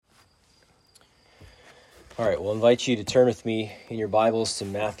All right, we'll invite you to turn with me in your Bibles to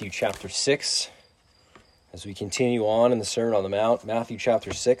Matthew chapter 6 as we continue on in the Sermon on the Mount. Matthew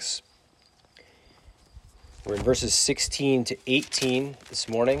chapter 6. We're in verses 16 to 18 this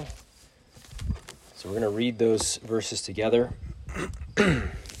morning. So we're going to read those verses together.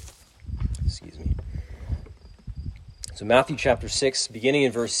 Excuse me. So Matthew chapter 6, beginning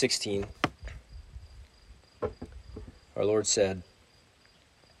in verse 16, our Lord said,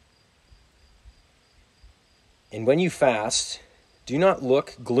 "And when you fast, do not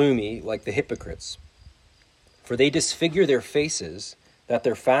look gloomy like the hypocrites, for they disfigure their faces, that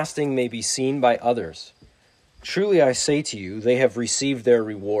their fasting may be seen by others. Truly I say to you, they have received their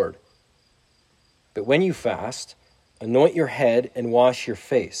reward. But when you fast, anoint your head and wash your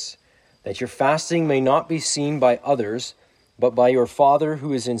face, that your fasting may not be seen by others, but by your Father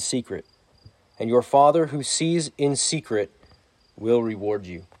who is in secret. And your Father who sees in secret will reward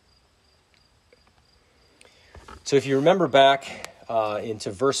you." So if you remember back into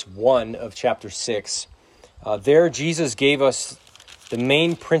verse 1 of chapter 6, there Jesus gave us the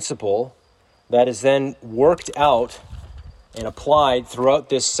main principle that is then worked out and applied throughout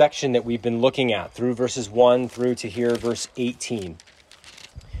this section that we've been looking at, through verses 1 through to here, verse 18.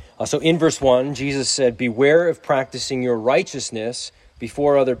 So in verse 1, Jesus said, "Beware of practicing your righteousness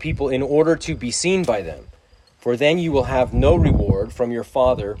before other people in order to be seen by them, for then you will have no reward from your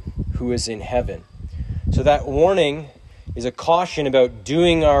Father who is in heaven." So that warning is a caution about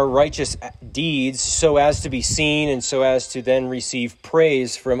doing our righteous deeds so as to be seen and so as to then receive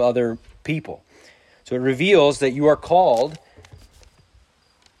praise from other people. So it reveals that you are called,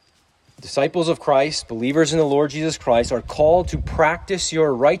 disciples of Christ, believers in the Lord Jesus Christ, are called to practice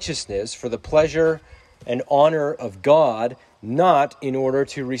your righteousness for the pleasure and honor of God, not in order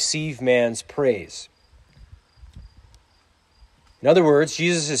to receive man's praise. In other words,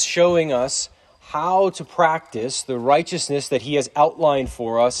 Jesus is showing us how to practice the righteousness that he has outlined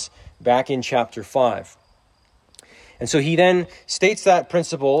for us back in chapter 5. And so he then states that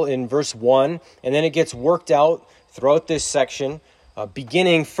principle in verse 1, and then it gets worked out throughout this section,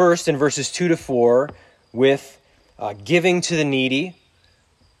 beginning first in verses 2 to 4 with giving to the needy,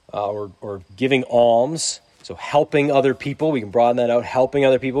 or giving alms, so helping other people. We can broaden that out, helping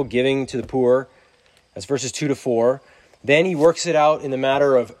other people, giving to the poor. That's verses 2 to 4. Then he works it out in the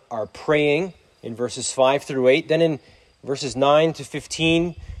matter of our praying, in verses 5 through 8. Then in verses 9 to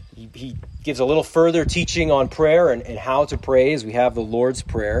 15, he gives a little further teaching on prayer and how to pray as we have the Lord's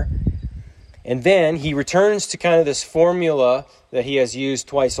Prayer. And then he returns to kind of this formula that he has used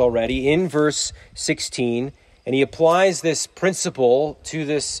twice already in verse 16, and he applies this principle to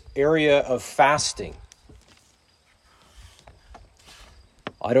this area of fasting.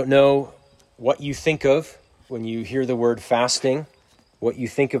 I don't know what you think of when you hear the word fasting, what you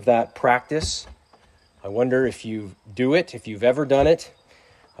think of that practice. I wonder if you do it, if you've ever done it.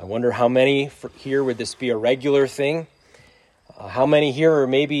 I wonder how many here would this be a regular thing? How many here are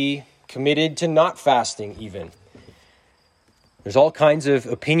maybe committed to not fasting even? There's all kinds of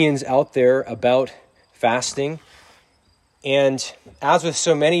opinions out there about fasting. And as with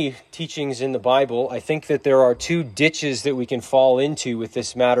so many teachings in the Bible, I think that there are two ditches that we can fall into with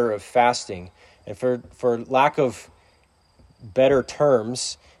this matter of fasting. And for lack of better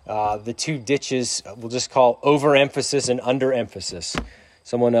terms, the two ditches we'll just call overemphasis and underemphasis.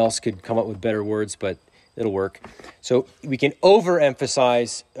 Someone else could come up with better words, but it'll work. So we can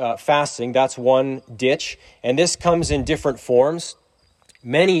overemphasize fasting. That's one ditch. And this comes in different forms.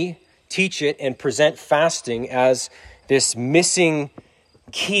 Many teach it and present fasting as this missing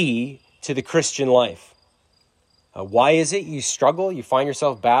key to the Christian life. Why is it you struggle? You find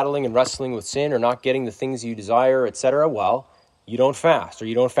yourself battling and wrestling with sin or not getting the things you desire, etc. Well, you don't fast, or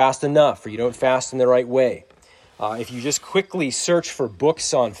you don't fast enough, or you don't fast in the right way. If you just quickly search for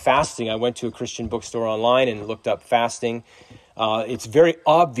books on fasting, I went to a Christian bookstore online and looked up fasting. It's very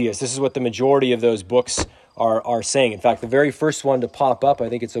obvious. This is what the majority of those books are saying. In fact, the very first one to pop up, I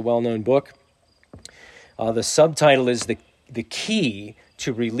think it's a well-known book. The subtitle is the key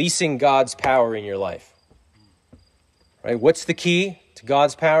to releasing God's power in your life. Right? What's the key to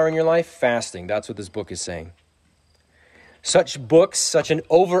God's power in your life? Fasting. That's what this book is saying. Such books, such an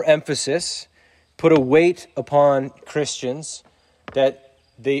overemphasis, put a weight upon Christians that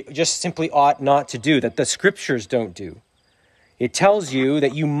they just simply ought not to do, that the scriptures don't do. It tells you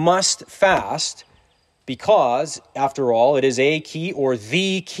that you must fast because, after all, it is a key or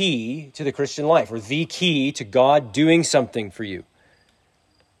the key to the Christian life, or the key to God doing something for you.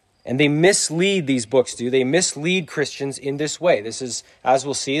 And they mislead, these books do. They mislead Christians in this way. This is, as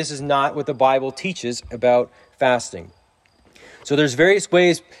we'll see, this is not what the Bible teaches about fasting. So there's various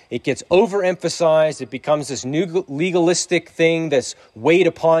ways it gets overemphasized. It becomes this new legalistic thing that's weighed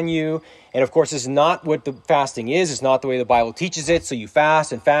upon you. And of course, it's not what the fasting is. It's not the way the Bible teaches it. So you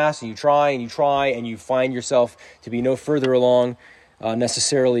fast and fast and you try and you find yourself to be no further along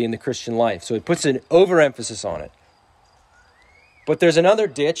necessarily in the Christian life. So it puts an overemphasis on it. But there's another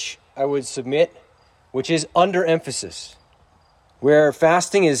ditch, I would submit, which is underemphasis, where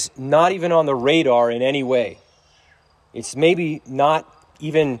fasting is not even on the radar in any way. It's maybe not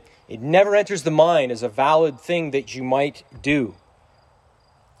even, it never enters the mind as a valid thing that you might do.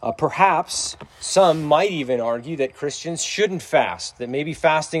 Perhaps some might even argue that Christians shouldn't fast, that maybe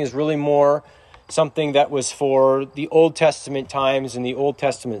fasting is really more something that was for the Old Testament times and the Old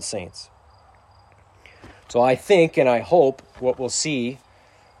Testament saints. So I think and I hope what we'll see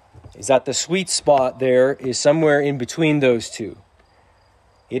is that the sweet spot there is somewhere in between those two.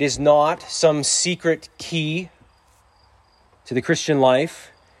 It is not some secret key to the Christian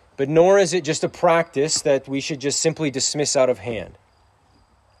life, but nor is it just a practice that we should just simply dismiss out of hand.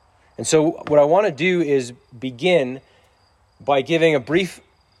 And so what I want to do is begin by giving a brief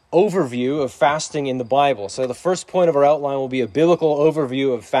overview of fasting in the Bible. So the first point of our outline will be a biblical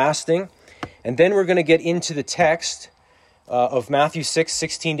overview of fasting, and then we're going to get into the text of Matthew 6,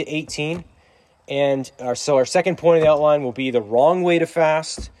 16 to 18. And our second point of the outline will be the wrong way to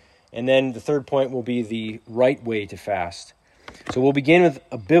fast, and then the third point will be the right way to fast. So we'll begin with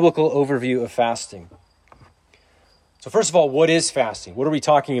a biblical overview of fasting. So first of all, what is fasting? What are we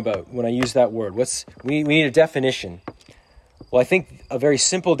talking about when I use that word? We need a definition. Well, I think a very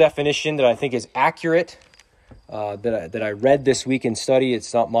simple definition that I think is accurate, that I read this week in study,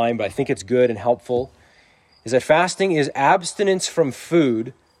 it's not mine, but I think it's good and helpful, is that fasting is abstinence from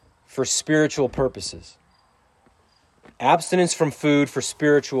food for spiritual purposes. Abstinence from food for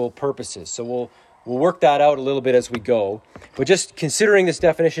spiritual purposes. So we'll work that out a little bit as we go. But just considering this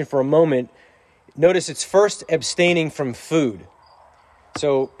definition for a moment, notice it's first abstaining from food.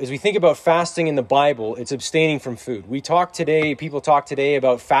 So as we think about fasting in the Bible, it's abstaining from food. People talk today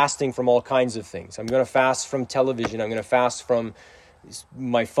about fasting from all kinds of things. I'm going to fast from television. I'm going to fast from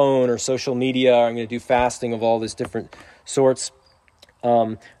my phone or social media. I'm going to do fasting of all this different sorts.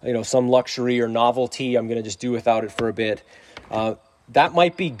 Some luxury or novelty. I'm going to just do without it for a bit. That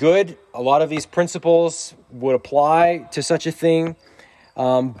might be good. A lot of these principles would apply to such a thing.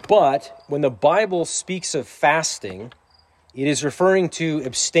 But when the Bible speaks of fasting, it is referring to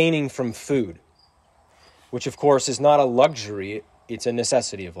abstaining from food, which of course is not a luxury. It's a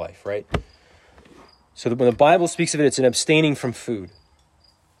necessity of life, right? So when the Bible speaks of it, it's an abstaining from food.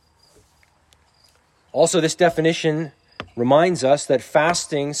 Also, this definition reminds us that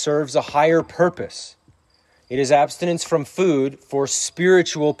fasting serves a higher purpose. It is abstinence from food for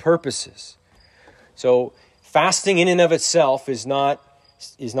spiritual purposes. So fasting in and of itself is not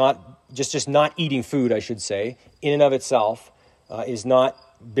just not eating food, I should say, in and of itself is not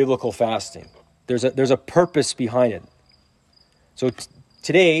biblical fasting. There's a purpose behind it. So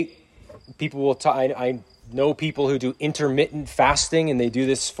today, people will. I know people who do intermittent fasting, and they do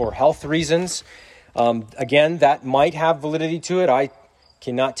this for health reasons. Again, that might have validity to it. I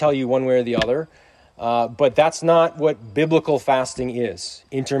cannot tell you one way or the other, but that's not what biblical fasting is.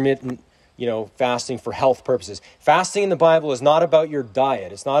 Intermittent, fasting for health purposes. Fasting in the Bible is not about your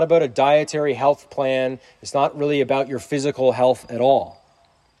diet. It's not about a dietary health plan. It's not really about your physical health at all.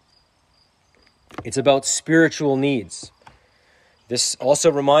 It's about spiritual needs. This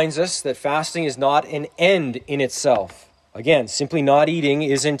also reminds us that fasting is not an end in itself. Again, simply not eating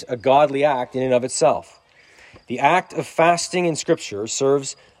isn't a godly act in and of itself. The act of fasting in Scripture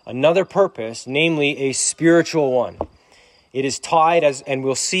serves another purpose, namely a spiritual one. It is tied, and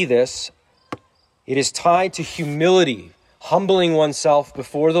we'll see this, it is tied to humility, humbling oneself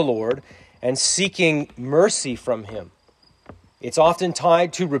before the Lord and seeking mercy from Him. It's often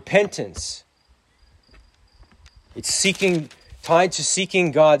tied to repentance. It's tied to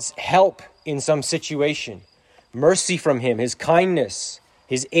seeking God's help in some situation. Mercy from Him, His kindness,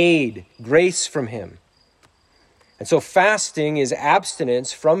 His aid, grace from Him. And so fasting is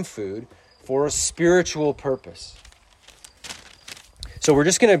abstinence from food for a spiritual purpose. So we're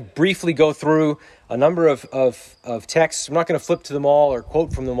just going to briefly go through a number of texts. I'm not going to flip to them all or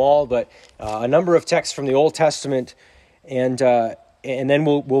quote from them all, but a number of texts from the Old Testament, and then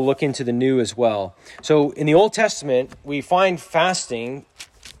we'll look into the New as well. So in the Old Testament, we find fasting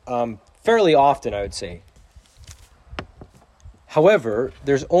fairly often, I would say. However,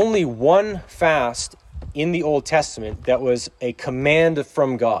 there's only one fast in the Old Testament that was a command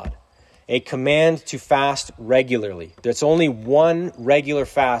from God, a command to fast regularly. There's only one regular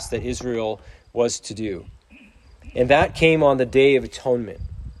fast that Israel was to do. And that came on the Day of Atonement.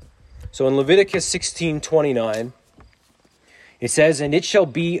 So in Leviticus 16:29, it says, "And it shall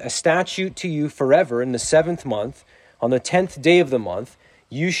be a statute to you forever in the 7th month, on the 10th day of the month,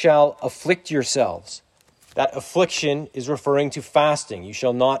 you shall afflict yourselves." That affliction is referring to fasting. You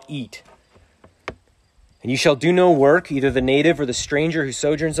shall not eat. "And you shall do no work, either the native or the stranger who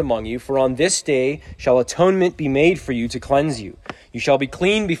sojourns among you, for on this day shall atonement be made for you to cleanse you. You shall be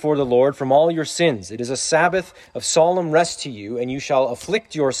clean before the Lord from all your sins. It is a Sabbath of solemn rest to you, and you shall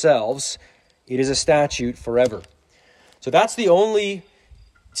afflict yourselves. It is a statute forever." So that's the only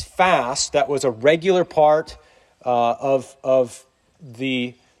fast that was a regular part of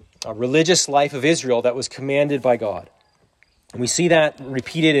the religious life of Israel that was commanded by God. And we see that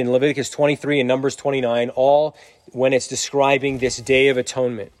repeated in Leviticus 23 and Numbers 29, all when it's describing this Day of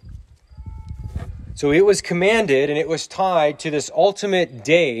Atonement. So it was commanded, and it was tied to this ultimate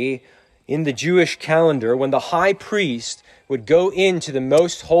day in the Jewish calendar when the high priest would go into the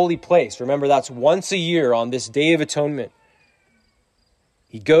most holy place. Remember, that's once a year on this Day of Atonement.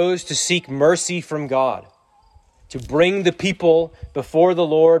 He goes to seek mercy from God, to bring the people before the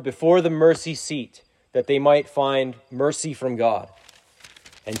Lord, before the mercy seat, that they might find mercy from God.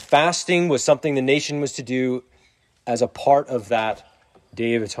 And fasting was something the nation was to do as a part of that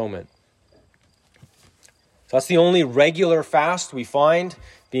Day of Atonement. So that's the only regular fast we find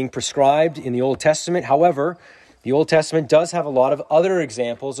being prescribed in the Old Testament. However, the Old Testament does have a lot of other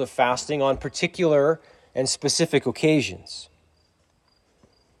examples of fasting on particular and specific occasions.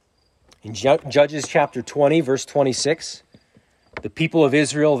 In Judges chapter 20, verse 26, the people of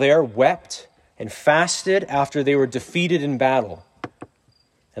Israel there wept and fasted after they were defeated in battle.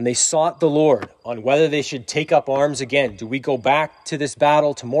 And they sought the Lord on whether they should take up arms again. Do we go back to this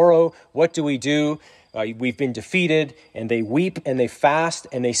battle tomorrow? What do we do? We've been defeated. And they weep and they fast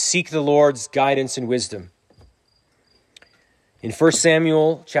and they seek the Lord's guidance and wisdom. In 1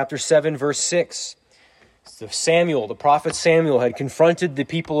 Samuel chapter 7, verse 6, the prophet Samuel had confronted the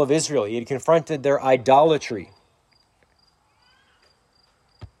people of Israel. He had confronted their idolatry.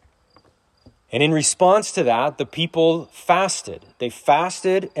 And in response to that, the people fasted. They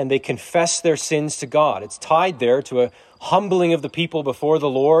fasted and they confessed their sins to God. It's tied there to a humbling of the people before the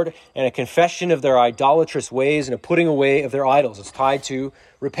Lord and a confession of their idolatrous ways and a putting away of their idols. It's tied to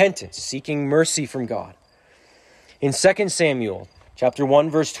repentance, seeking mercy from God. In 2 Samuel chapter 1,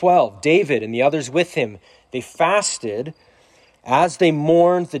 verse 12, David and the others with him, they fasted as they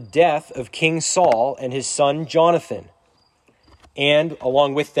mourned the death of King Saul and his son Jonathan, and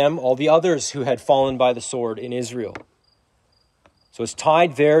along with them, all the others who had fallen by the sword in Israel. So it's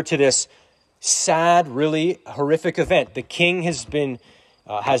tied there to this sad, really horrific event. The king has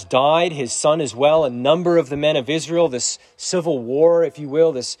died, his son as well, a number of the men of Israel, this civil war, if you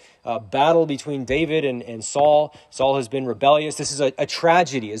will, this battle between David and Saul. Saul has been rebellious. This is a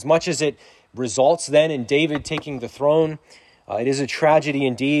tragedy. As much as it results then in David taking the throne, it is a tragedy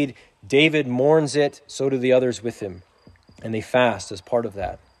indeed. David mourns it, so do the others with him. And they fast as part of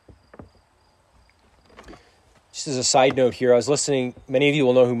that. Just as a side note here, I was listening, many of you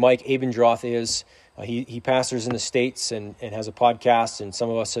will know who Mike Abendroth is. He pastors in the States and has a podcast, and some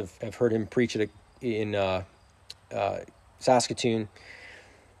of us have heard him preach in Saskatoon.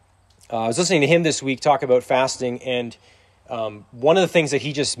 I was listening to him this week talk about fasting, and one of the things that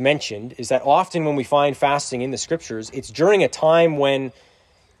he just mentioned is that often when we find fasting in the scriptures, it's during a time when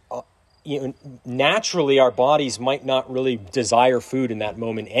naturally our bodies might not really desire food in that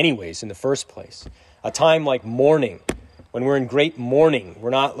moment anyways in the first place. A time like mourning, when we're in great mourning,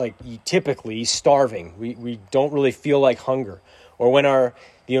 we're not like typically starving. We don't really feel like hunger. Or when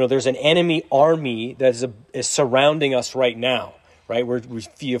there's an enemy army that is surrounding us right now, right?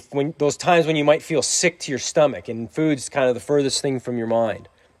 When those times when you might feel sick to your stomach and food's kind of the furthest thing from your mind.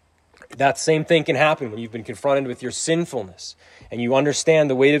 That same thing can happen when you've been confronted with your sinfulness and you understand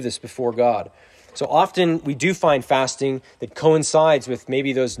the weight of this before God. So often we do find fasting that coincides with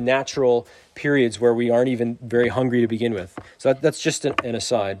maybe those natural periods where we aren't even very hungry to begin with. So that's just an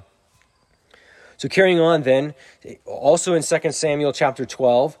aside. So carrying on then, also in 2 Samuel chapter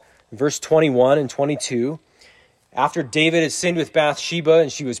 12, verse 21 and 22, after David had sinned with Bathsheba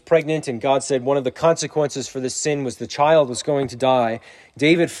and she was pregnant and God said one of the consequences for this sin was the child was going to die,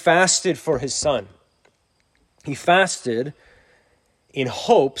 David fasted for his son. He fasted in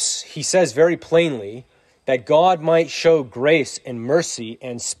hopes, he says very plainly, that God might show grace and mercy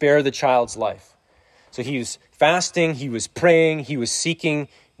and spare the child's life. So he was fasting, he was praying, he was seeking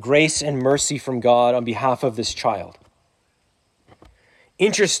grace and mercy from God on behalf of this child.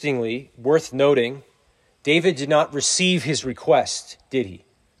 Interestingly, worth noting, David did not receive his request, did he?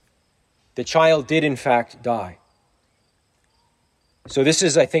 The child did in fact die. So this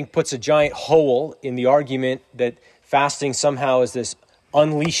is, I think, puts a giant hole in the argument that fasting somehow is this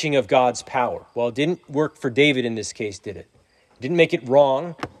unleashing of God's power. Well, it didn't work for David in this case, did it? It didn't make it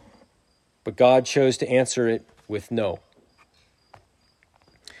wrong, but God chose to answer it with no.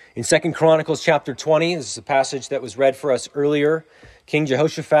 In 2 Chronicles chapter 20, this is a passage that was read for us earlier, King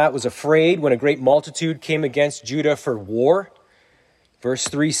Jehoshaphat was afraid when a great multitude came against Judah for war. Verse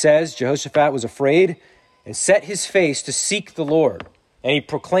 3 says, Jehoshaphat was afraid and set his face to seek the Lord, and he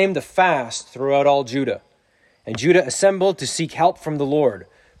proclaimed a fast throughout all Judah. And Judah assembled to seek help from the Lord.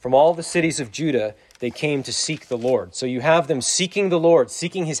 From all the cities of Judah, they came to seek the Lord. So you have them seeking the Lord,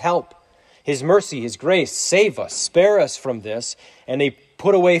 seeking his help, his mercy, his grace. Save us, spare us from this. And they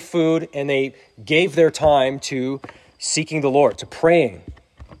put away food and they gave their time to seeking the Lord, to praying,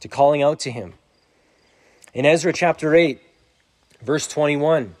 to calling out to him. In Ezra chapter 8, verse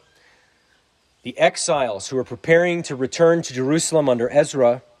 21, the exiles who were preparing to return to Jerusalem under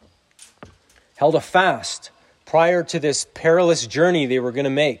Ezra held a fast prior to this perilous journey they were going to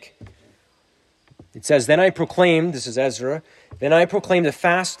make. It says, Then I proclaimed, this is Ezra, then I proclaimed a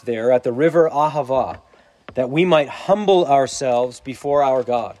fast there at the river Ahava, that we might humble ourselves before our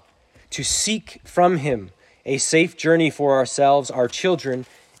God, to seek from him a safe journey for ourselves, our children,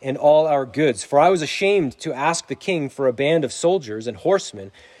 and all our goods. For I was ashamed to ask the king for a band of soldiers and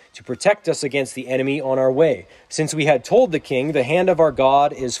horsemen to protect us against the enemy on our way, since we had told the king, the hand of our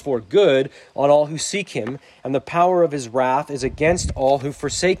God is for good on all who seek him, and the power of his wrath is against all who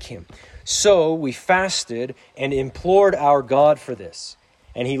forsake him. So we fasted and implored our God for this,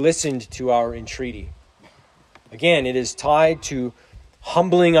 and he listened to our entreaty. Again, it is tied to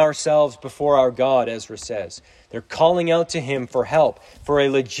humbling ourselves before our God, Ezra says. They're calling out to him for help, for a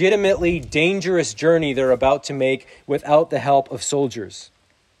legitimately dangerous journey they're about to make without the help of soldiers.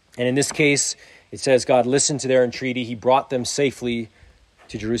 And in this case, it says God listened to their entreaty. He brought them safely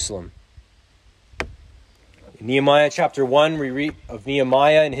to Jerusalem. In Nehemiah chapter 1, we read of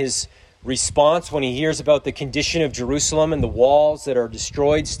Nehemiah and his response when he hears about the condition of Jerusalem and the walls that are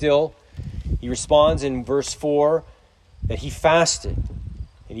destroyed still. He responds in verse 4 that he fasted,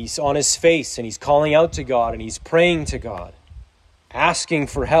 and he's on his face, and he's calling out to God, and he's praying to God, asking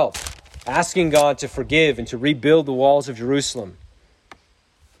for help, asking God to forgive and to rebuild the walls of Jerusalem.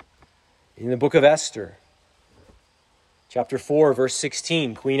 In the book of Esther, chapter 4, verse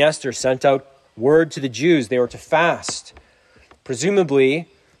 16, Queen Esther sent out word to the Jews they were to fast, presumably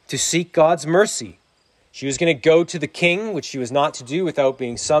to seek God's mercy. She was going to go to the king, which she was not to do without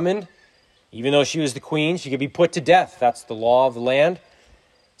being summoned. Even though she was the queen, she could be put to death. That's the law of the land.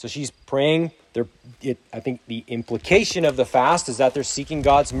 So she's praying. I think the implication of the fast is that they're seeking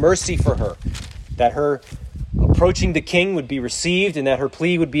God's mercy for her, that her approaching the king would be received and that her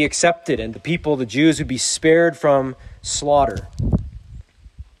plea would be accepted and the people, the Jews, would be spared from slaughter.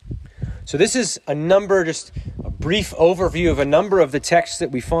 So this is just a brief overview of a number of the texts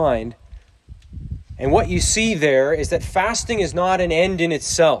that we find. And what you see there is that fasting is not an end in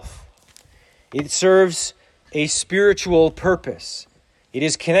itself. It serves a spiritual purpose. It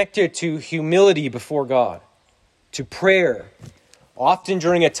is connected to humility before God, to prayer, often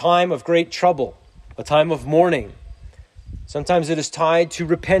during a time of great trouble, a time of mourning. Sometimes it is tied to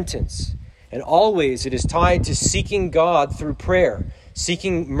repentance, and always it is tied to seeking God through prayer,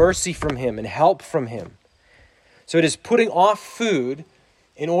 seeking mercy from him and help from him. So it is putting off food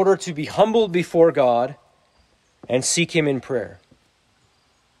in order to be humbled before God and seek him in prayer.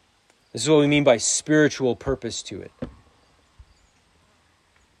 This is what we mean by spiritual purpose to it.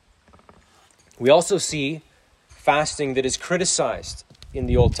 We also see fasting that is criticized in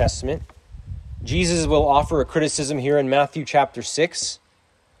the Old Testament. Jesus will offer a criticism here in Matthew chapter 6,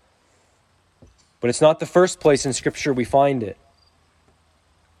 but it's not the first place in Scripture we find it.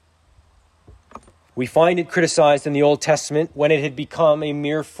 We find it criticized in the Old Testament when it had become a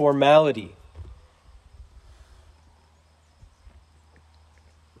mere formality.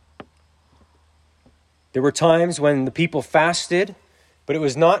 There were times when the people fasted, but it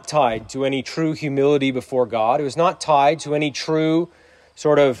was not tied to any true humility before God. It was not tied to any true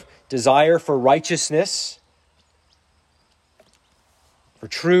sort of desire for righteousness, for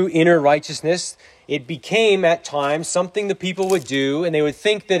true inner righteousness. It became at times something the people would do, and they would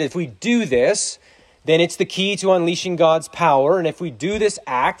think that if we do this, then it's the key to unleashing God's power. And if we do this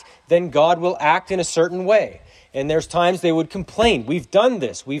act, then God will act in a certain way. And there's times they would complain, we've done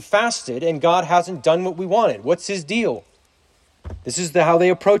this, we've fasted, and God hasn't done what we wanted. What's his deal? This is how they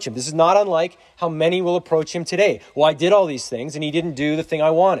approach him. This is not unlike how many will approach him today. Well, I did all these things, and he didn't do the thing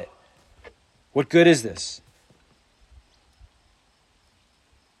I wanted. What good is this?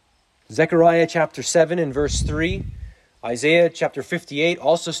 Zechariah chapter 7 and verse 3, Isaiah chapter 58,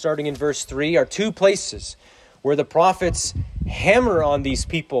 also starting in verse 3, are two places where the prophets hammer on these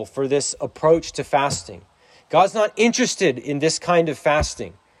people for this approach to fasting. God's not interested in this kind of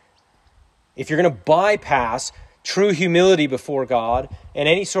fasting. If you're going to bypass true humility before God and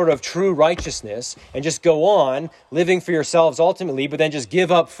any sort of true righteousness and just go on living for yourselves ultimately, but then just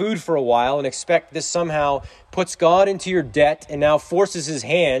give up food for a while and expect this somehow puts God into your debt and now forces his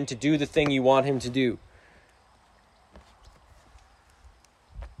hand to do the thing you want him to do.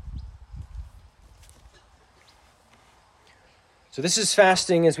 So this is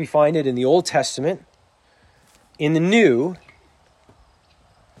fasting as we find it in the Old Testament. In the New,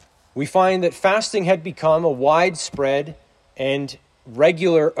 we find that fasting had become a widespread and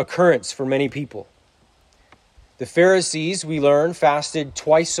regular occurrence for many people. The Pharisees, we learn, fasted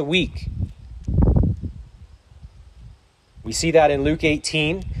twice a week. We see that in Luke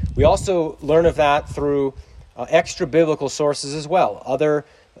 18. We also learn of that through extra biblical sources as well. Other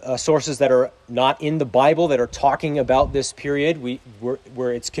sources that are not in the Bible that are talking about this period,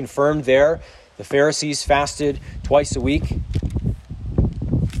 where it's confirmed there. The Pharisees fasted twice a week.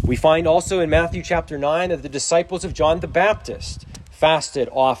 We find also in Matthew chapter 9 that the disciples of John the Baptist fasted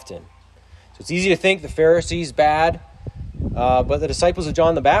often. So it's easy to think the Pharisees bad, but the disciples of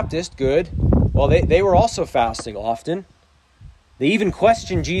John the Baptist, good. Well, they were also fasting often. They even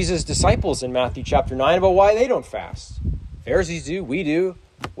questioned Jesus' disciples in Matthew chapter 9 about why they don't fast. Pharisees do, we do.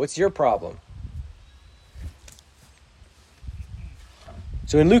 What's your problem?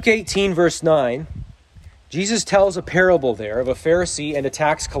 So in Luke 18, verse 9, Jesus tells a parable there of a Pharisee and a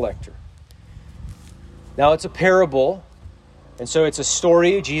tax collector. Now it's a parable, and so it's a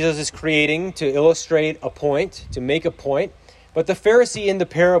story Jesus is creating to illustrate a point, to make a point. But the Pharisee in the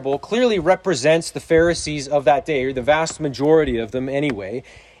parable clearly represents the Pharisees of that day, or the vast majority of them anyway.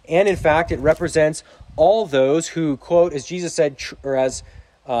 And in fact, it represents all those who, quote, as Jesus said,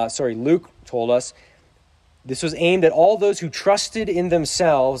 Luke told us, this was aimed at all those who trusted in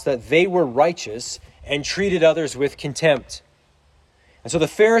themselves that they were righteous and treated others with contempt. And so the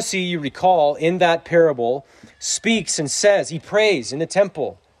Pharisee, you recall, in that parable, speaks and says, he prays in the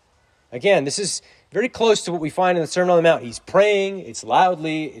temple. Again, this is very close to what we find in the Sermon on the Mount. He's praying, it's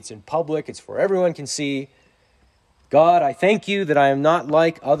loudly, it's in public, it's where everyone can see. God, I thank you that I am not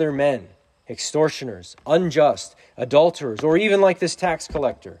like other men, extortioners, unjust, adulterers, or even like this tax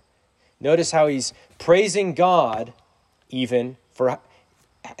collector. Notice how he's praising God even for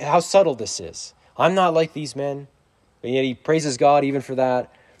how subtle this is. I'm not like these men, and yet he praises God even for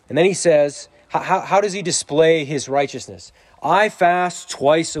that. And then he says, how does he display his righteousness? I fast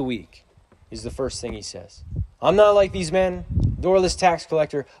twice a week, is the first thing he says. I'm not like these men, nor this tax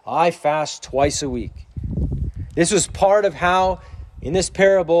collector. I fast twice a week. This was part of how, in this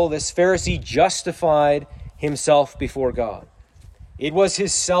parable, this Pharisee justified himself before God. It was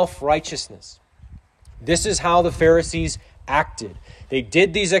his self-righteousness. This is how the Pharisees acted. They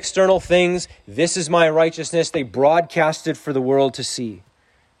did these external things. This is my righteousness. They broadcasted for the world to see.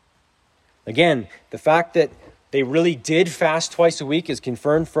 Again, the fact that they really did fast twice a week is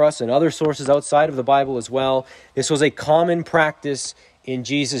confirmed for us in other sources outside of the Bible as well. This was a common practice in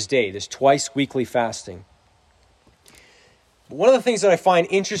Jesus' day, this twice weekly fasting. One of the things that I find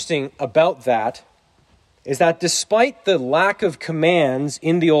interesting about that is that despite the lack of commands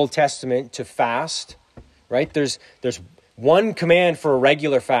in the Old Testament to fast, right? There's one command for a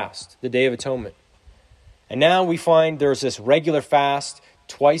regular fast, the Day of Atonement. And now we find there's this regular fast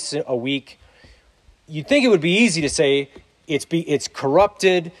twice a week. You'd think it would be easy to say it's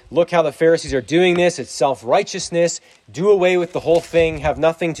corrupted. Look how the Pharisees are doing this. It's self-righteousness. Do away with the whole thing. Have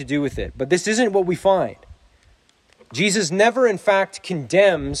nothing to do with it. But this isn't what we find. Jesus never, in fact,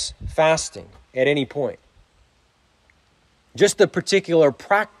 condemns fasting at any point. Just the particular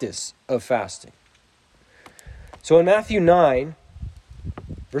practice of fasting. So in Matthew 9,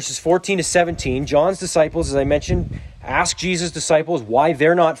 verses 14 to 17, John's disciples, as I mentioned, ask Jesus' disciples why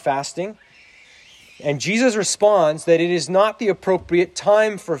they're not fasting. And Jesus responds that it is not the appropriate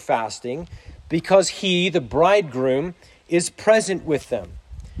time for fasting because he, the bridegroom, is present with them.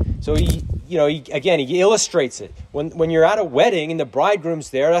 So he illustrates it. When you're at a wedding and the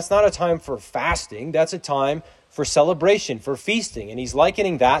bridegroom's there, that's not a time for fasting. That's a time for celebration, for feasting. And he's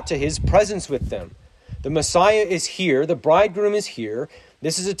likening that to his presence with them. The Messiah is here. The bridegroom is here.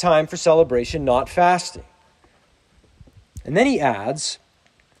 This is a time for celebration, not fasting. And then he adds,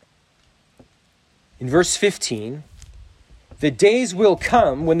 in verse 15, the days will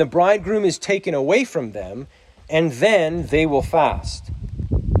come when the bridegroom is taken away from them, and then they will fast.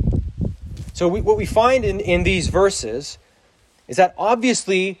 So what we find in these verses is that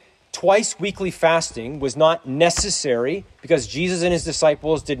obviously twice weekly fasting was not necessary because Jesus and his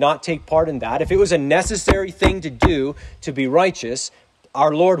disciples did not take part in that, if it was a necessary thing to do to be righteous,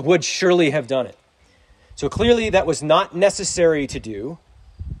 our Lord would surely have done it. So clearly that was not necessary to do.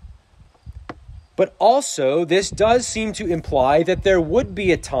 But also, this does seem to imply that there would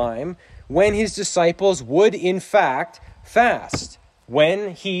be a time when his disciples would in fact fast,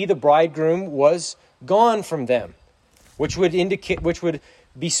 when he, the bridegroom, was gone from them, which would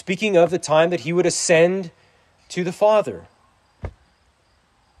be speaking of the time that he would ascend to the Father.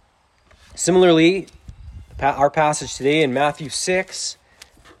 Similarly, our passage today in Matthew 6,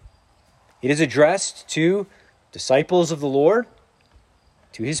 it is addressed to disciples of the Lord,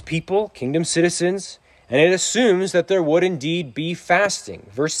 to his people, kingdom citizens, and it assumes that there would indeed be fasting.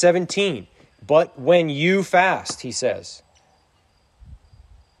 Verse 17, but when you fast, he says.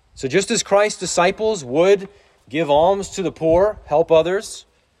 So just as Christ's disciples would give alms to the poor, help others,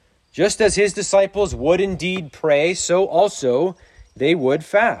 just as his disciples would indeed pray, so also they would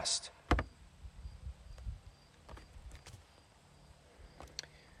fast.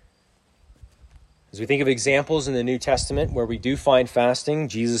 As we think of examples in the New Testament where we do find fasting,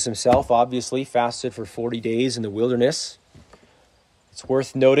 Jesus himself obviously fasted for 40 days in the wilderness. It's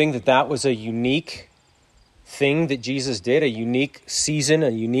worth noting that that was a unique thing that Jesus did, a unique season, a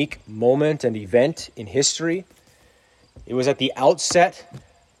unique moment and event in history. It was at the outset,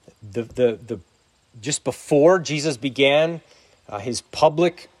 just before Jesus began his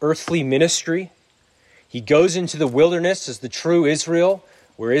public earthly ministry. He goes into the wilderness as the true Israel,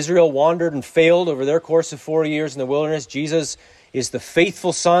 where Israel wandered and failed over their course of 4 years in the wilderness. Jesus is the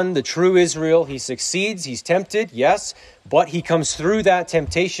faithful son, the true Israel. He succeeds, he's tempted, yes, but he comes through that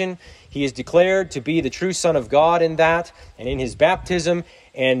temptation. He is declared to be the true Son of God in that and in his baptism,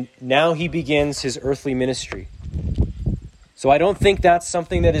 and now he begins his earthly ministry. So I don't think that's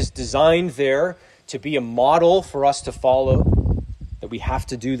something that is designed there to be a model for us to follow, that we have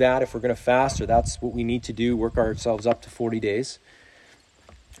to do that if we're going to fast, or that's what we need to do, work ourselves up to 40 days.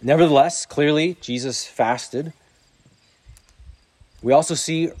 Nevertheless, clearly, Jesus fasted. We also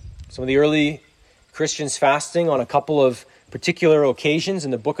see some of the early Christians fasting on a couple of particular occasions in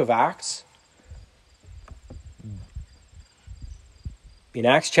the book of Acts. In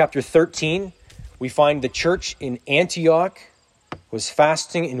Acts chapter 13, we find the church in Antioch was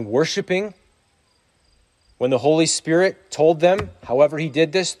fasting and worshiping when the Holy Spirit told them, however he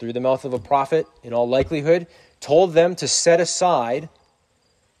did this, through the mouth of a prophet in all likelihood, told them to set aside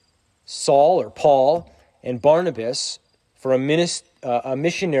Saul or Paul and Barnabas for a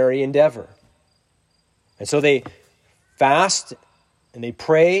missionary endeavor. And so they fast and they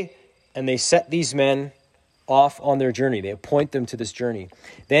pray and they set these men off on their journey. They appoint them to this journey.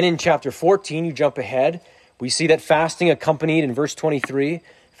 Then in chapter 14, you jump ahead, we see that fasting accompanied, in verse 23,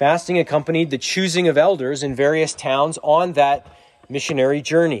 fasting accompanied the choosing of elders in various towns on that missionary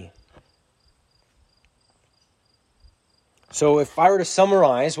journey. So if I were to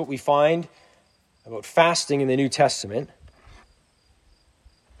summarize what we find about fasting in the New Testament,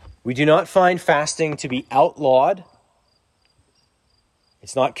 we do not find fasting to be outlawed.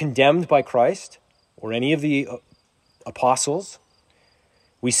 It's not condemned by Christ or any of the apostles.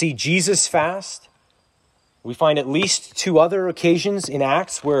 We see Jesus fast. We find at least 2 other occasions in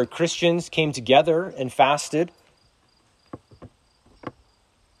Acts where Christians came together and fasted.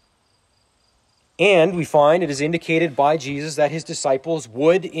 And we find it is indicated by Jesus that his disciples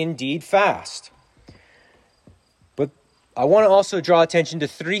would indeed fast. But I want to also draw attention to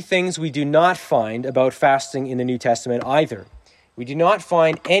 3 things we do not find about fasting in the New Testament either. We do not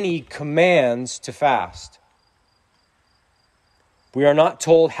find any commands to fast. We are not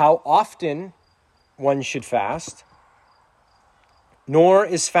told how often one should fast, nor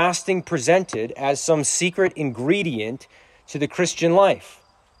is fasting presented as some secret ingredient to the Christian life.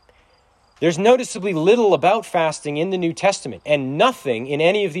 There's noticeably little about fasting in the New Testament and nothing in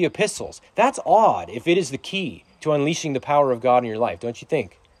any of the epistles. That's odd if it is the key to unleashing the power of God in your life, don't you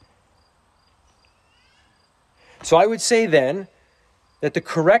think? So I would say then that the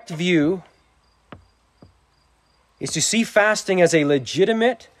correct view is to see fasting as a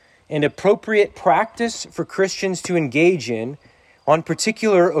legitimate and appropriate practice for Christians to engage in on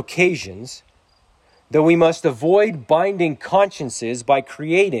particular occasions, though we must avoid binding consciences by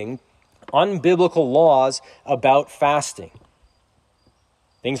creating unbiblical laws about fasting.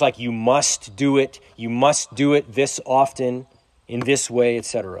 Things like you must do it this often, in this way,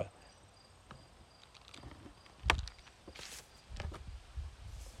 etc.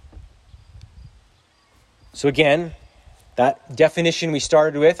 So again, that definition we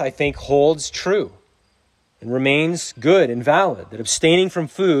started with, I think, holds true. and remains good and valid, that abstaining from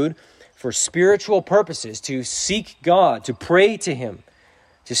food for spiritual purposes, to seek God, to pray to him,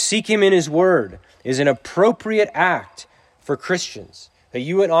 to seek him in his word, is an appropriate act for Christians that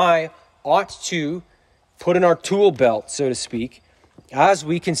you and I ought to put in our tool belt, so to speak, as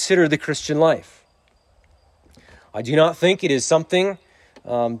we consider the Christian life. I do not think it is something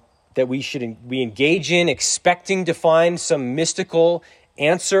that we engage in expecting to find some mystical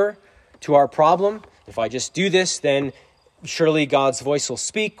answer to our problem. If I just do this, then surely God's voice will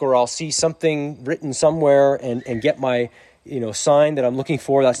speak, or I'll see something written somewhere and get my sign that I'm looking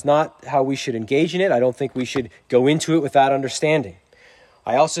for. That's not how we should engage in it. I don't think we should go into it with that understanding.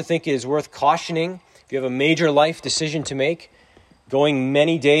 I also think it is worth cautioning, if you have a major life decision to make, going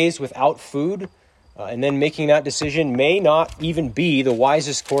many days without food, and then making that decision may not even be the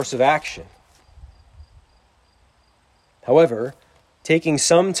wisest course of action. However, taking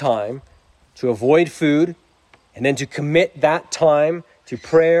some time to avoid food and then to commit that time to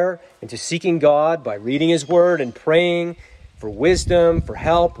prayer and to seeking God by reading his word and praying for wisdom, for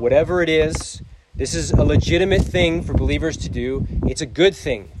help, whatever it is, this is a legitimate thing for believers to do. It's a good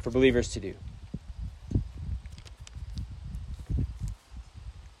thing for believers to do.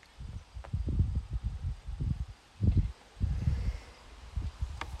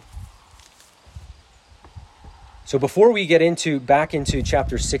 So before we get back into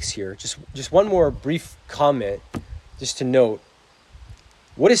chapter 6 here, just one more brief comment, just to note.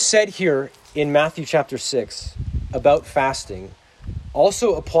 What is said here in Matthew chapter 6 about fasting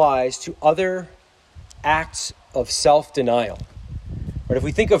also applies to other acts of self-denial. But if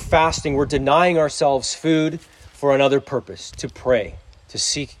we think of fasting, we're denying ourselves food for another purpose, to pray, to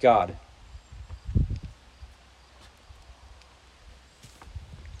seek God.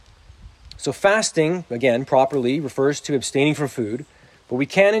 So fasting, again, properly refers to abstaining from food, but we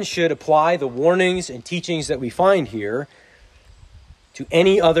can and should apply the warnings and teachings that we find here to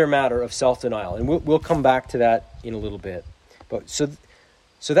any other matter of self-denial. And we'll come back to that in a little bit. But so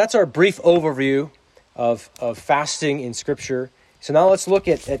that's our brief overview of fasting in Scripture. So now let's look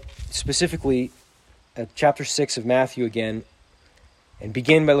at specifically at chapter 6 of Matthew again, and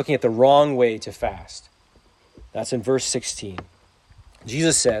begin by looking at the wrong way to fast. That's in verse 16.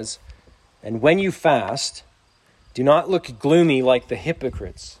 Jesus says, "And when you fast, do not look gloomy like the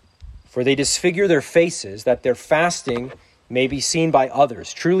hypocrites, for they disfigure their faces, that their fasting may be seen by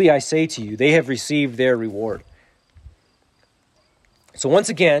others. Truly I say to you, they have received their reward." So once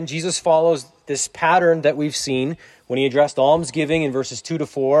again, Jesus follows this pattern that we've seen when he addressed almsgiving in verses 2 to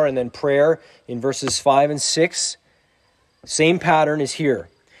 4, and then prayer in verses 5 and 6. Same pattern is here.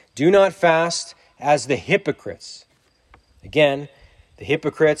 Do not fast as the hypocrites. Again, the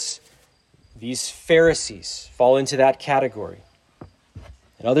hypocrites, these Pharisees, fall into that category,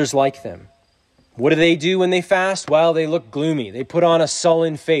 and others like them. What do they do when they fast? Well, they look gloomy. They put on a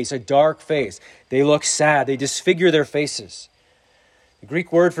sullen face, a dark face. They look sad. They disfigure their faces. The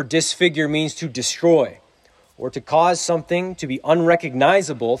Greek word for disfigure means to destroy, or to cause something to be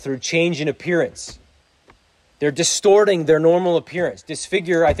unrecognizable through change in appearance. They're distorting their normal appearance.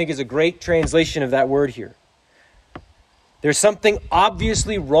 Disfigure, I think, is a great translation of that word here. There's something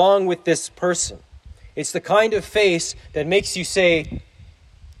obviously wrong with this person. It's the kind of face that makes you say,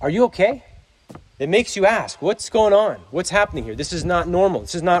 "Are you okay?" It makes you ask, what's going on? What's happening here? This is not normal.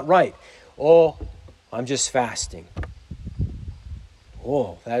 This is not right. "Oh, I'm just fasting."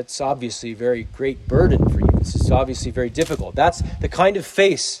 Oh, that's obviously a very great burden for you. This is obviously very difficult. That's the kind of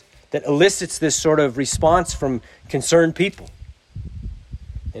face that elicits this sort of response from concerned people.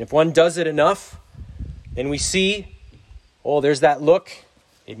 And if one does it enough, then we see, oh, there's that look.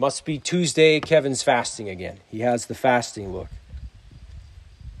 It must be Tuesday, Kevin's fasting again. He has the fasting look.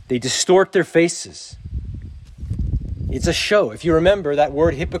 They distort their faces. It's a show. If you remember, that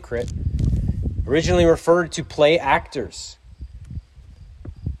word hypocrite originally referred to play actors.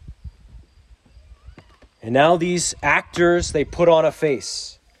 And now these actors, they put on a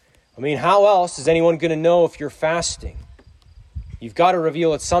face. I mean, how else is anyone going to know if you're fasting? You've got to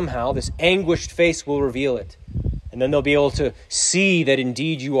reveal it somehow. This anguished face will reveal it. And then they'll be able to see that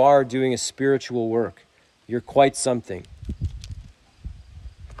indeed you are doing a spiritual work. You're quite something.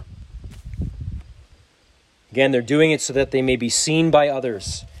 Again, they're doing it so that they may be seen by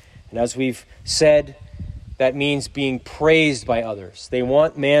others. And as we've said, that means being praised by others. They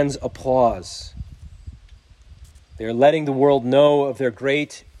want man's applause. They're letting the world know of their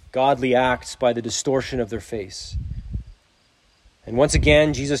great godly acts by the distortion of their face. And once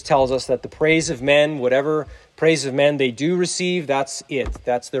again, Jesus tells us that the praise of men, whatever praise of men they do receive, that's it.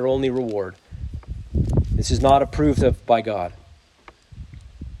 That's their only reward. This is not approved of by God.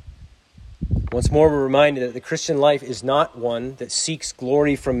 Once more, we're reminded that the Christian life is not one that seeks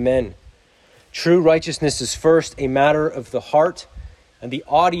glory from men. True righteousness is first a matter of the heart, and the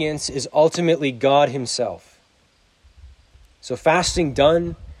audience is ultimately God himself. So fasting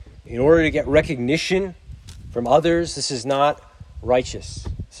done in order to get recognition from others, this is not righteous.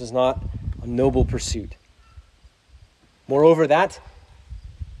 This is not a noble pursuit. Moreover, that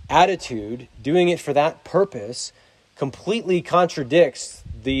attitude, doing it for that purpose, completely contradicts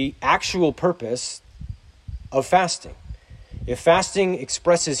the actual purpose of fasting. If fasting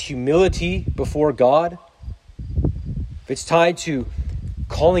expresses humility before God, if it's tied to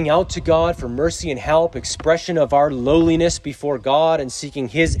calling out to God for mercy and help, expression of our lowliness before God and seeking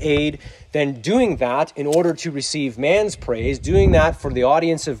his aid, then doing that in order to receive man's praise, doing that for the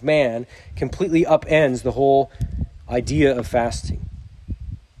audience of man, completely upends the whole idea of fasting.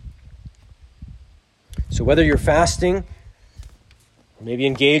 So whether you're fasting, or maybe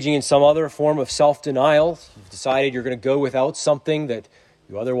engaging in some other form of self-denial, you've decided you're going to go without something that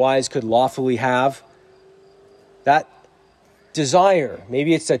you otherwise could lawfully have, that desire,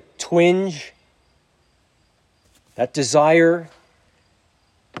 maybe it's a twinge, that desire,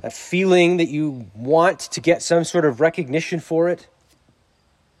 that feeling that you want to get some sort of recognition for it,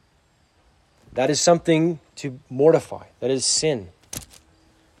 that is something to mortify. That is sin.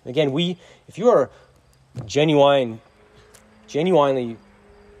 Again, if you are genuinely a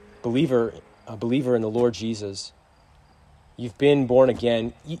believer in the Lord Jesus, you've been born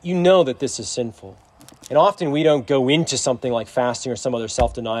again, you know that this is sinful. And often we don't go into something like fasting or some other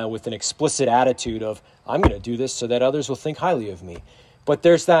self-denial with an explicit attitude of, I'm going to do this so that others will think highly of me. But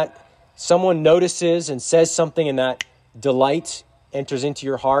there's that, someone notices and says something and that delight enters into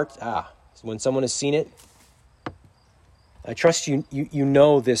your heart. When someone has seen it. I trust you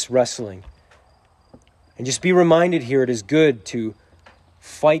know this wrestling. And just be reminded here, it is good to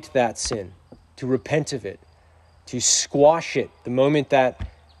fight that sin, to repent of it, to squash it the moment that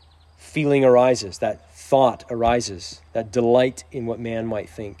feeling arises, that thought arises, that delight in what man might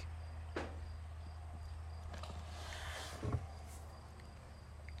think.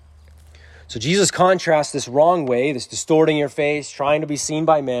 So Jesus contrasts this wrong way, this distorting your face, trying to be seen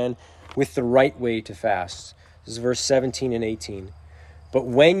by men, with the right way to fast. This is verse 17 and 18. But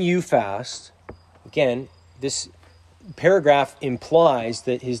when you fast, again, this paragraph implies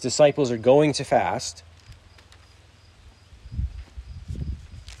that his disciples are going to fast.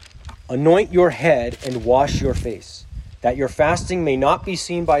 Anoint your head and wash your face, that your fasting may not be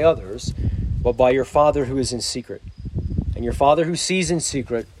seen by others, but by your Father who is in secret. And your Father who sees in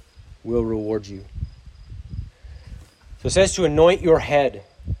secret will reward you. So it says to anoint your head.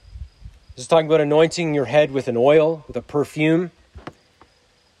 This is talking about anointing your head with an oil, with a perfume.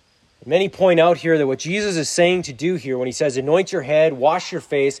 Many point out here that what Jesus is saying to do here when he says anoint your head, wash your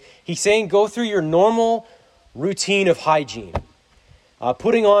face, he's saying go through your normal routine of hygiene.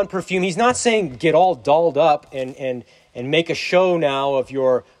 Putting on perfume, he's not saying get all dolled up and make a show now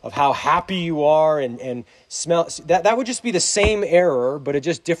of how happy you are and smell. That would just be the same error, but a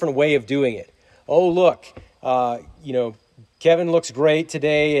just different way of doing it. Oh, look, Kevin looks great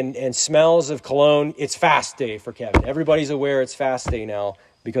today and smells of cologne. It's fast day for Kevin. Everybody's aware it's fast day now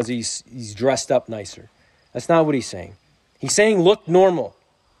because he's dressed up nicer. That's not what he's saying. He's saying look normal.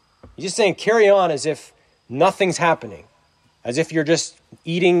 He's just saying carry on as if nothing's happening, as if you're just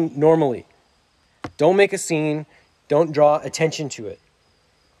eating normally. Don't make a scene. Don't draw attention to it.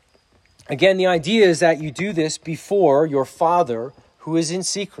 Again, the idea is that you do this before your Father who is in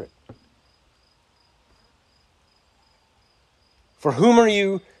secret. For whom are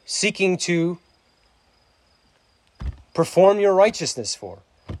you seeking to perform your righteousness for?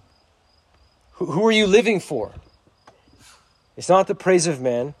 Who are you living for? It's not the praise of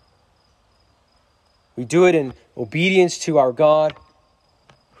man. We do it in obedience to our God,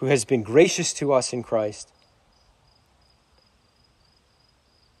 who has been gracious to us in Christ.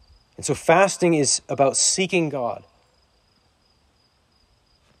 And so fasting is about seeking God.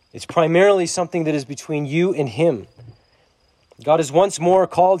 It's primarily something that is between you and him. God is once more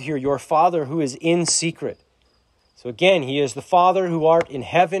called here your Father who is in secret. So again, he is the Father who art in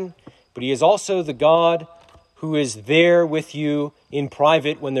heaven, but he is also the God who is there with you in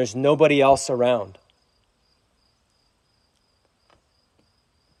private when there's nobody else around.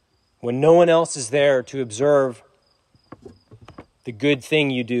 When no one else is there to observe the good thing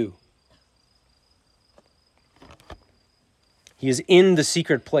you do. He is in the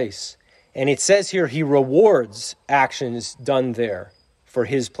secret place. And it says here he rewards actions done there for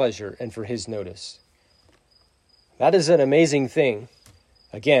his pleasure and for his notice. That is an amazing thing.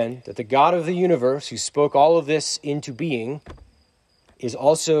 Again, that the God of the universe who spoke all of this into being is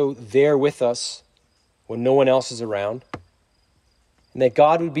also there with us when no one else is around, and that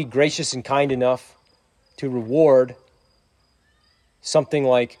God would be gracious and kind enough to reward something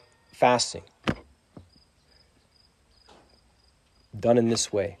like fasting, done in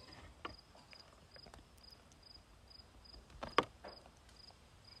this way.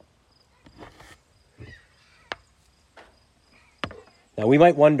 Now we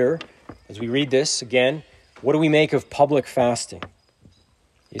might wonder, as we read this again, what do we make of public fasting?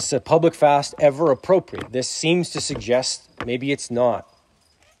 Is a public fast ever appropriate? This seems to suggest maybe it's not.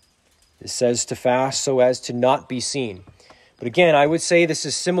 It says to fast so as to not be seen. But again, I would say this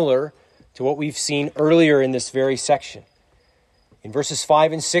is similar to what we've seen earlier in this very section. In verses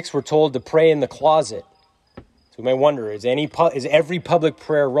 5 and 6, we're told to pray in the closet. So we might wonder, is every public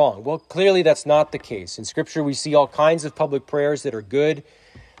prayer wrong? Well, clearly that's not the case. In Scripture, we see all kinds of public prayers that are good,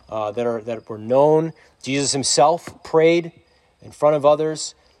 that were known. Jesus himself prayed in front of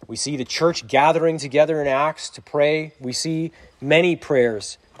others. We see the church gathering together in Acts to pray. We see many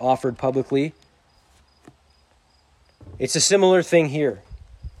prayers offered publicly. It's a similar thing here.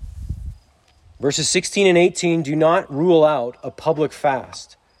 Verses 16 and 18 do not rule out a public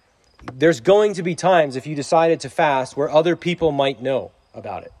fast. There's going to be times, if you decided to fast, where other people might know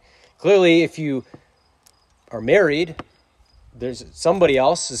about it. Clearly, if you are married, there's somebody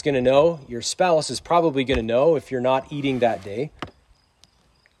else is going to know. Your spouse is probably going to know if you're not eating that day.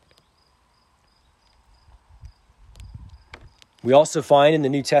 We also find in the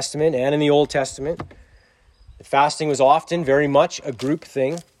New Testament and in the Old Testament that fasting was often very much a group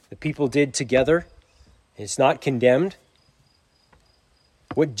thing that people did together. It's not condemned.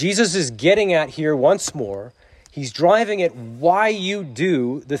 What Jesus is getting at here once more, he's driving at why you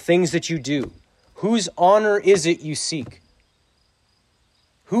do the things that you do. Whose honor is it you seek?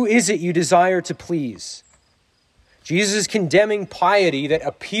 Who is it you desire to please? Jesus is condemning piety that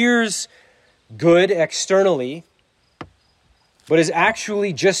appears good externally, but is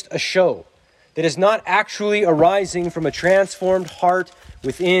actually just a show, that is not actually arising from a transformed heart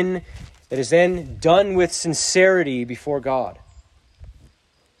within, that is then done with sincerity before God.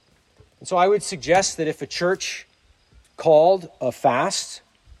 And so I would suggest that if a church called a fast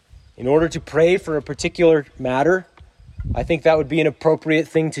in order to pray for a particular matter, I think that would be an appropriate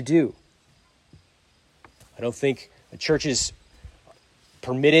thing to do. I don't think a church is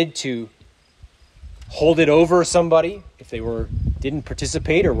permitted to hold it over somebody if they didn't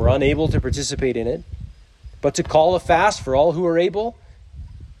participate or were unable to participate in it. But to call a fast for all who are able,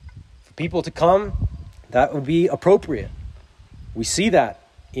 for people to come, that would be appropriate. We see that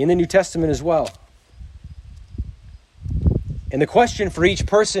in the New Testament as well. And the question for each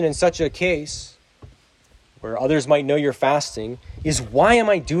person in such a case, where others might know you're fasting, is why am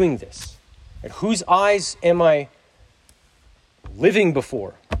I doing this? And whose eyes am I living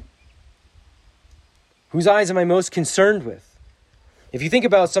before? Whose eyes am I most concerned with? If you think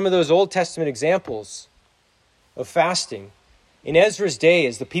about some of those Old Testament examples of fasting, in Ezra's day,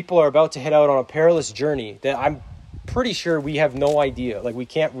 as the people are about to head out on a perilous journey, that I'm pretty sure we have no idea, we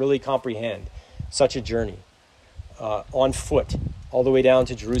can't really comprehend such a journey on foot all the way down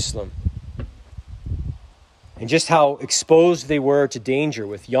to Jerusalem. And just how exposed they were to danger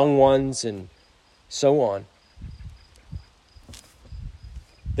with young ones and so on.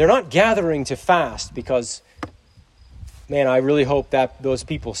 They're not gathering to fast because, man, I really hope that those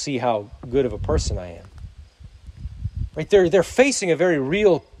people see how good of a person I am. Right? They're facing a very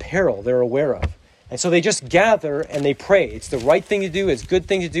real peril they're aware of. And so they just gather and they pray. It's the right thing to do. It's a good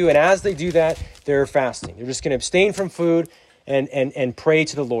thing to do. And as they do that, they're fasting. They're just going to abstain from food and pray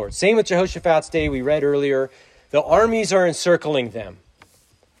to the Lord. Same with Jehoshaphat's day we read earlier. The armies are encircling them.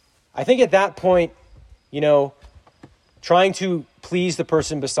 I think at that point, trying to please the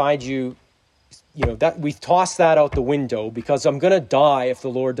person beside you, that we toss that out the window because I'm going to die if the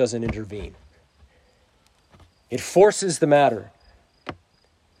Lord doesn't intervene. It forces the matter.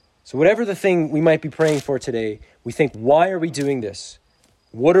 So whatever the thing we might be praying for today, we think, why are we doing this?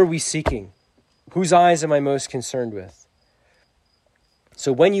 What are we seeking? Whose eyes am I most concerned with?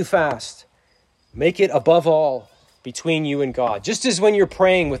 So when you fast, make it above all between you and God. Just as when you're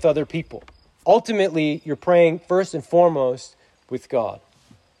praying with other people. Ultimately, you're praying first and foremost with God.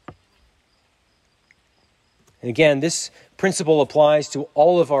 And again, this principle applies to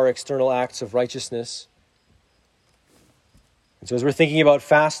all of our external acts of righteousness. And so as we're thinking about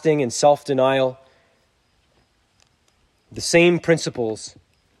fasting and self-denial, the same principles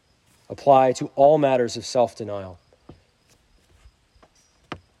apply to all matters of self-denial.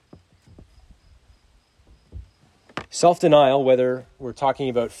 Self-denial, whether we're talking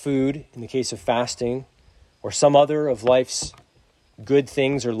about food in the case of fasting or some other of life's good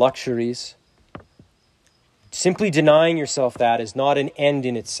things or luxuries. Simply denying yourself that is not an end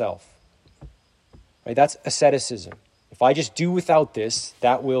in itself. Right? That's asceticism. If I just do without this,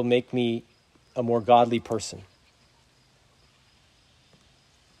 that will make me a more godly person.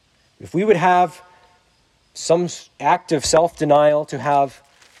 If we would have some act of self-denial to have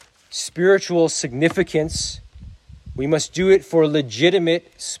spiritual significance, we must do it for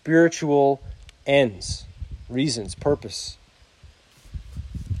legitimate spiritual ends, reasons, purpose.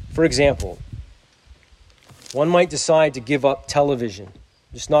 For example, one might decide to give up television,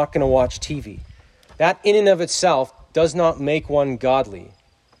 just not going to watch TV. That in and of itself does not make one godly.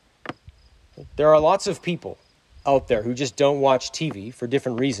 There are lots of people out there who just don't watch TV for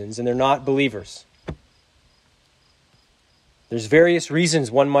different reasons, and they're not believers. There's various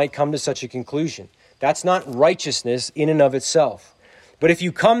reasons one might come to such a conclusion. That's not righteousness in and of itself. But if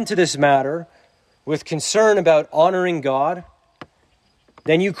you come to this matter with concern about honoring God,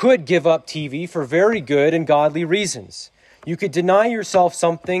 then you could give up TV for very good and godly reasons. You could deny yourself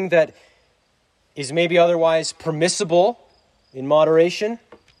something that is maybe otherwise permissible in moderation,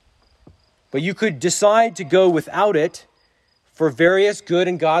 but you could decide to go without it for various good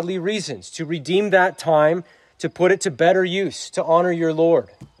and godly reasons, to redeem that time, to put it to better use, to honor your Lord.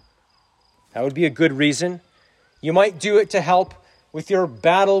 That would be a good reason. You might do it to help with your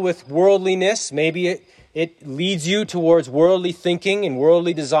battle with worldliness. Maybe it leads you towards worldly thinking and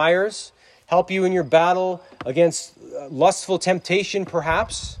worldly desires. Help you in your battle against lustful temptation,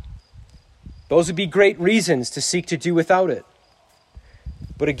 perhaps. Those would be great reasons to seek to do without it.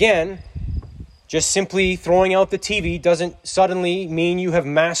 But again, just simply throwing out the TV doesn't suddenly mean you have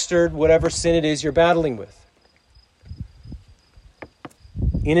mastered whatever sin it is you're battling with.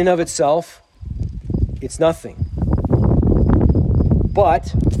 In and of itself, it's nothing.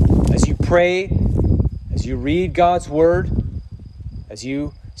 But as you pray, as you read God's word, as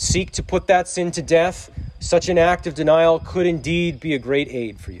you seek to put that sin to death, such an act of denial could indeed be a great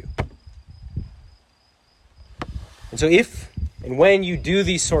aid for you. And so if and when you do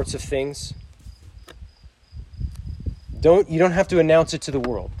these sorts of things, you don't have to announce it to the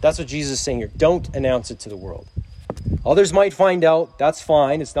world. That's what Jesus is saying here. Don't announce it to the world. Others might find out. That's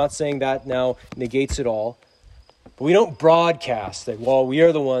fine. It's not saying that now negates it all. But we don't broadcast that, well, we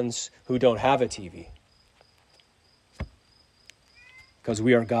are the ones who don't have a TV. Because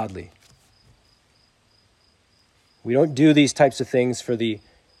we are godly. We don't do these types of things for the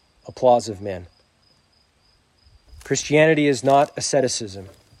applause of men. Christianity is not asceticism.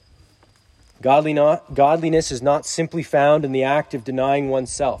 Godliness is not simply found in the act of denying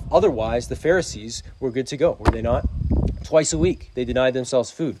oneself. Otherwise, the Pharisees were good to go, were they not? Twice a week, they denied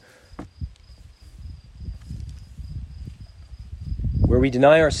themselves food. Where we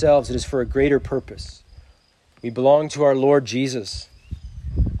deny ourselves, it is for a greater purpose. We belong to our Lord Jesus,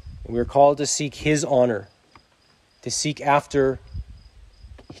 and we are called to seek his honor, to seek after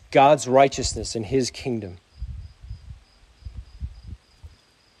God's righteousness and his kingdom.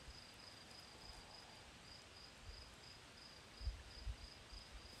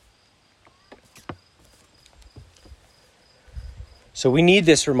 So we need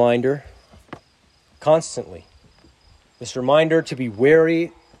this reminder constantly. This reminder to be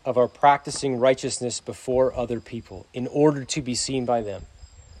wary of our practicing righteousness before other people in order to be seen by them,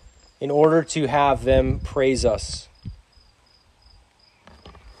 in order to have them praise us.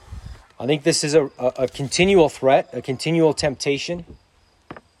 I think this is a continual threat, a continual temptation.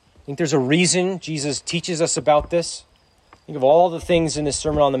 I think there's a reason Jesus teaches us about this. Think of all the things in this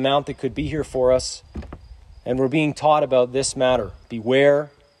Sermon on the Mount that could be here for us. And we're being taught about this matter. Beware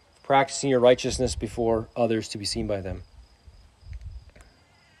of practicing your righteousness before others to be seen by them.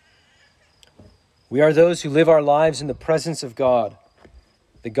 We are those who live our lives in the presence of God.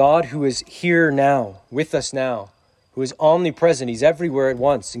 The God who is here now, with us now, who is omnipresent. He's everywhere at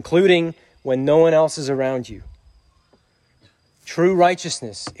once, including when no one else is around you. True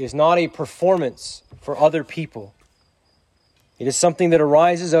righteousness is not a performance for other people. It is something that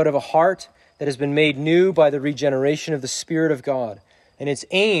arises out of a heart that has been made new by the regeneration of the Spirit of God. And its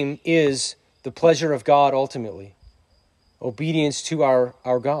aim is the pleasure of God ultimately. Obedience to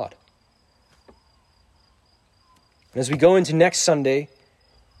our God. And as we go into next Sunday,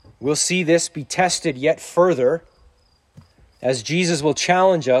 we'll see this be tested yet further as Jesus will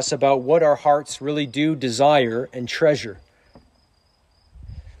challenge us about what our hearts really do desire and treasure.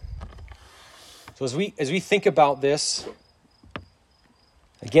 So as we think about this,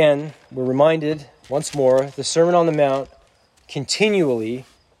 again, we're reminded once more, the Sermon on the Mount continually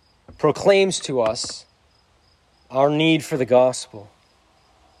proclaims to us our need for the gospel.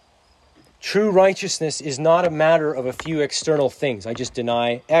 True righteousness is not a matter of a few external things. I just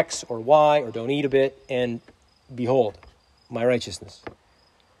deny X or Y or don't eat a bit, and behold, my righteousness.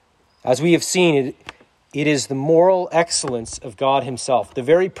 As we have seen, it is the moral excellence of God himself, the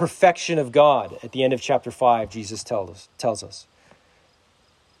very perfection of God. At the end of chapter 5, Jesus tells us.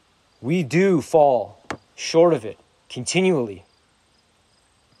 We do fall short of it continually.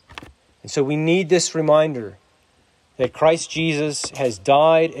 And so we need this reminder that Christ Jesus has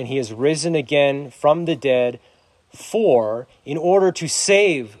died and he has risen again from the dead in order to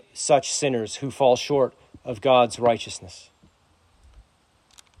save such sinners who fall short of God's righteousness.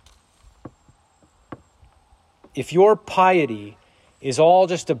 If your piety is all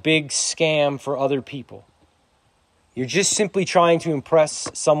just a big scam for other people, you're just simply trying to impress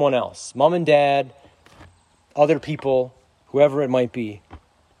someone else, mom and dad, other people, whoever it might be,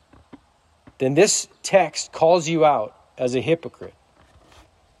 then this text calls you out as a hypocrite.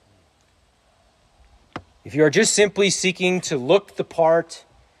 If you are just simply seeking to look the part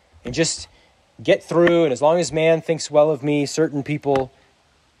and just get through, and as long as man thinks well of me, certain people,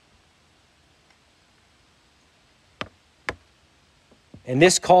 and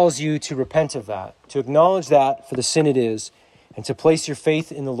this calls you to repent of that, to acknowledge that for the sin it is, and to place your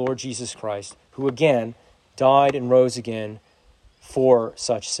faith in the Lord Jesus Christ, who again died and rose again for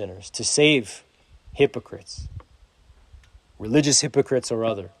such sinners, to save hypocrites, religious hypocrites or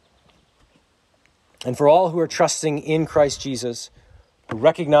other. And for all who are trusting in Christ Jesus, who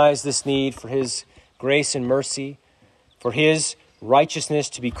recognize this need for his grace and mercy, for his righteousness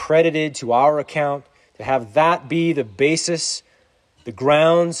to be credited to our account, to have that be the basis, the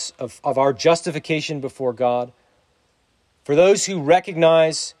grounds of our justification before God. For those who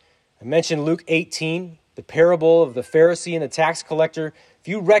recognize, I mentioned Luke 18, the parable of the Pharisee and the tax collector. If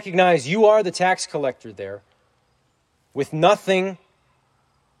you recognize you are the tax collector there, with nothing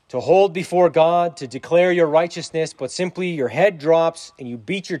to hold before God, to declare your righteousness, but simply your head drops and you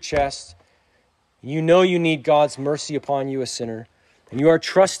beat your chest, and you know you need God's mercy upon you, a sinner, and you are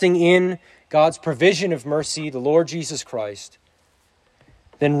trusting in God's provision of mercy, the Lord Jesus Christ,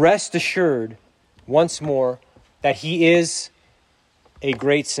 then rest assured once more that he is a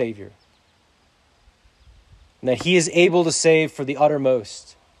great Savior, and that he is able to save for the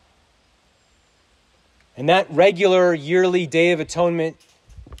uttermost. And that regular yearly Day of Atonement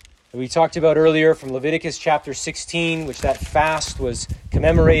that we talked about earlier from Leviticus chapter 16, which that fast was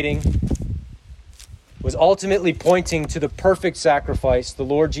commemorating, was ultimately pointing to the perfect sacrifice, the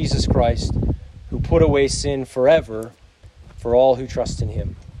Lord Jesus Christ, who put away sin forever for all who trust in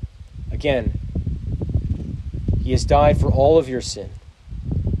him. Again, he has died for all of your sin.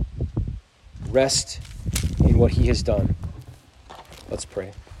 Rest in what he has done. Let's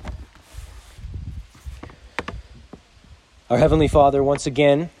pray. Our Heavenly Father, once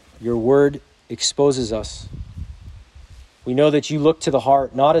again, your word exposes us. We know that you look to the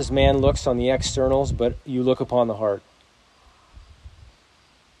heart, not as man looks on the externals, but you look upon the heart.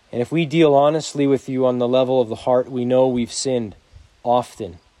 And if we deal honestly with you on the level of the heart, we know we've sinned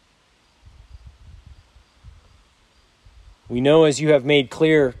often. We know, as you have made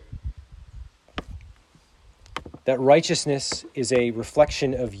clear, that righteousness is a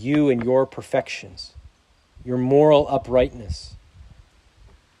reflection of you and your perfections, your moral uprightness.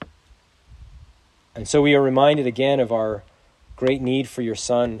 And so we are reminded again of our great need for your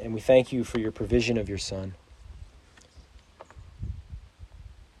Son, and we thank you for your provision of your Son.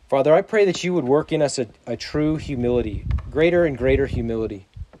 Father, I pray that you would work in us a true humility, greater and greater humility,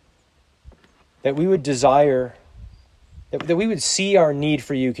 that we would desire, that we would see our need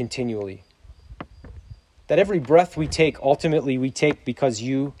for you continually, that every breath we take, ultimately we take because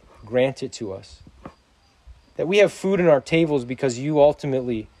you grant it to us, that we have food on our tables because you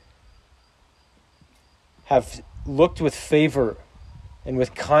ultimately have looked with favor and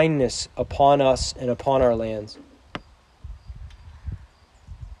with kindness upon us and upon our lands.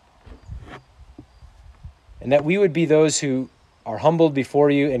 And that we would be those who are humbled before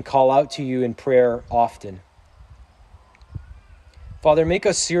you and call out to you in prayer often. Father, make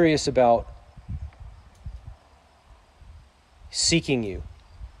us serious about seeking you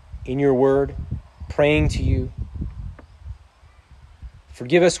in your word, praying to you.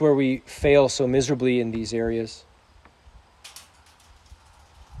 Forgive us where we fail so miserably in these areas.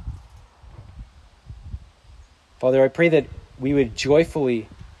 Father, I pray that we would joyfully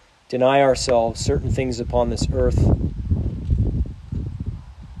deny ourselves certain things upon this earth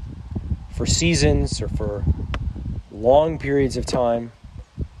for seasons or for long periods of time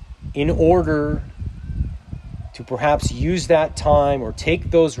in order to perhaps use that time or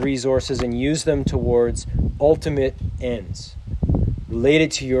take those resources and use them towards ultimate ends related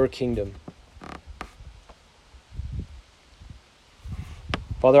to your kingdom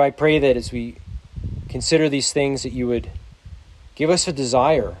Father, I pray that as we consider these things, that you would give us a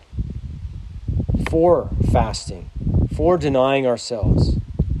desire for fasting, for denying ourselves,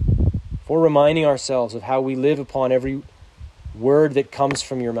 for reminding ourselves of how we live upon every word that comes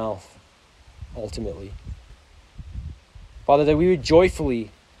from your mouth, ultimately. Father, that we would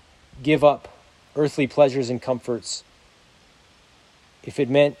joyfully give up earthly pleasures and comforts if it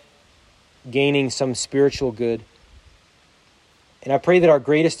meant gaining some spiritual good. And I pray that our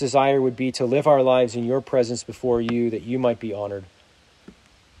greatest desire would be to live our lives in your presence before you, that you might be honored.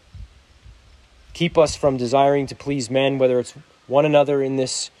 Keep us from desiring to please men, whether it's one another in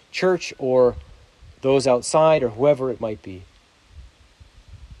this church or those outside or whoever it might be.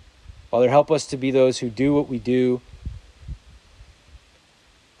 Father, help us to be those who do what we do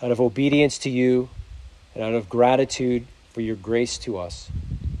out of obedience to you and out of gratitude for your grace to us.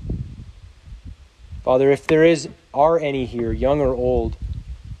 Father, if there are any here, young or old,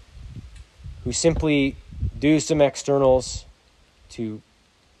 who simply do some externals to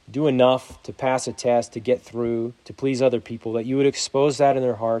do enough to pass a test, to get through, to please other people, that you would expose that in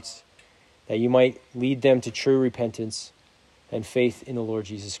their hearts, that you might lead them to true repentance and faith in the Lord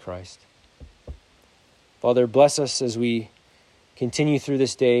Jesus Christ. Father, bless us as we continue through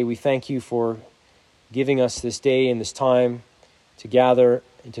this day. We thank you for giving us this day and this time to gather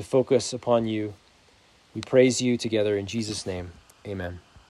and to focus upon you. We praise you together in Jesus' name. Amen.